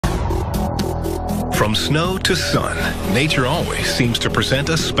From snow to sun, nature always seems to present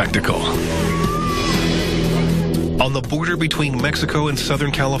a spectacle. On the border between Mexico and Southern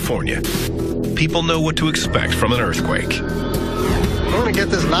California, people know what to expect from an earthquake. We're gonna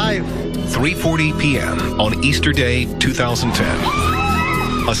get this live. 3:40 p.m. on Easter Day 2010.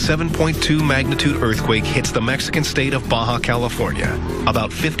 A 7.2 magnitude earthquake hits the Mexican state of Baja California,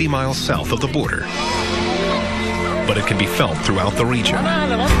 about 50 miles south of the border. But it can be felt throughout the region.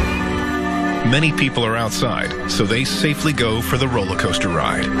 Many people are outside, so they safely go for the roller coaster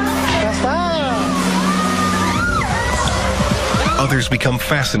ride. Others become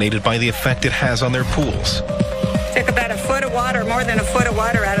fascinated by the effect it has on their pools. Took about a foot of water, more than a foot of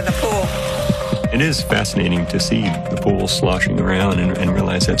water out of the pool. It is fascinating to see the pool sloshing around and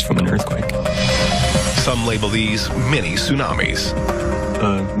realize that's from an earthquake. Some label these mini tsunamis.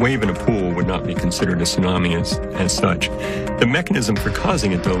 A wave in a pool would not be considered a tsunami as such. The mechanism for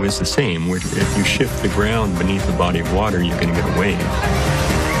causing it, though, is the same, where if you shift the ground beneath a body of water, you're going to get a wave.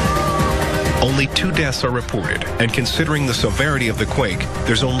 Only 2 deaths are reported, and considering the severity of the quake,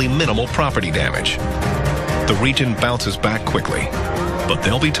 there's only minimal property damage. The region bounces back quickly, but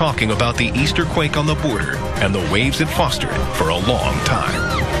they'll be talking about the Easter quake on the border and the waves it fostered for a long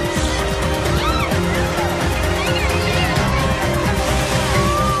time.